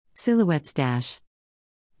Silhouettes dash.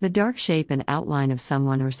 The dark shape and outline of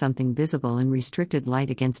someone or something visible in restricted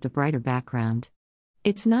light against a brighter background.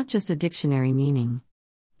 It's not just a dictionary meaning.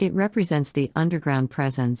 It represents the underground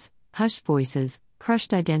presence, hushed voices,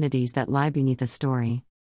 crushed identities that lie beneath a story.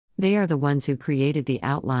 They are the ones who created the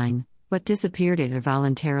outline, but disappeared either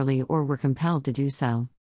voluntarily or were compelled to do so.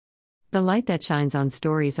 The light that shines on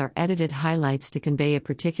stories are edited highlights to convey a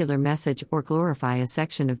particular message or glorify a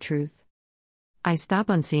section of truth. I stop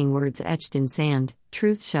on seeing words etched in sand,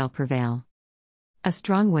 truth shall prevail. A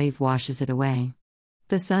strong wave washes it away.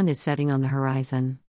 The sun is setting on the horizon.